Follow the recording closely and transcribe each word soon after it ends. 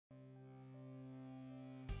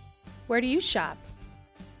Where do you shop?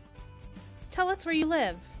 Tell us where you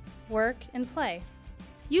live, work, and play.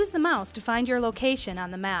 Use the mouse to find your location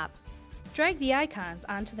on the map. Drag the icons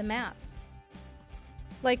onto the map.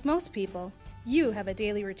 Like most people, you have a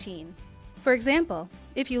daily routine. For example,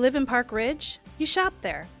 if you live in Park Ridge, you shop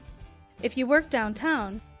there. If you work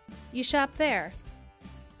downtown, you shop there.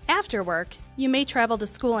 After work, you may travel to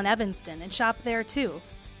school in Evanston and shop there too.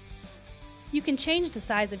 You can change the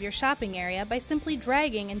size of your shopping area by simply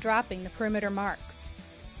dragging and dropping the perimeter marks.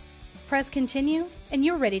 Press Continue, and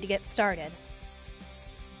you're ready to get started.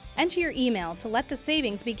 Enter your email to let the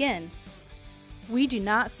savings begin. We do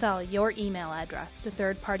not sell your email address to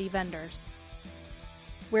third-party vendors.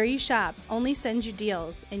 Where You Shop only sends you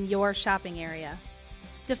deals in your shopping area,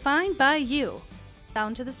 defined by you,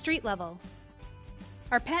 down to the street level.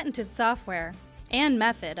 Our patented software and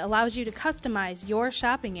method allows you to customize your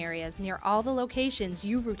shopping areas near all the locations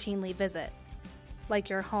you routinely visit, like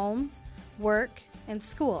your home, work, and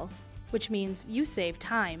school, which means you save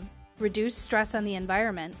time, reduce stress on the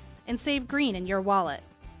environment, and save green in your wallet.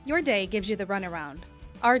 Your day gives you the runaround.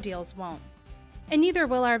 Our deals won't. And neither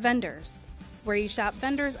will our vendors. Where You Shop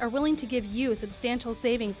vendors are willing to give you substantial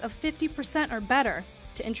savings of 50% or better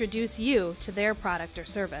to introduce you to their product or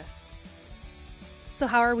service. So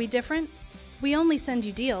how are we different? We only send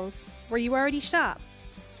you deals where you already shop.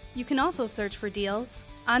 You can also search for deals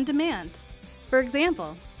on demand. For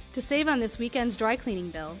example, to save on this weekend's dry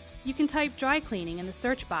cleaning bill, you can type dry cleaning in the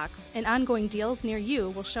search box and ongoing deals near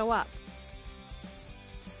you will show up.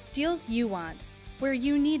 Deals you want, where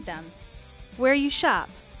you need them. Where you shop.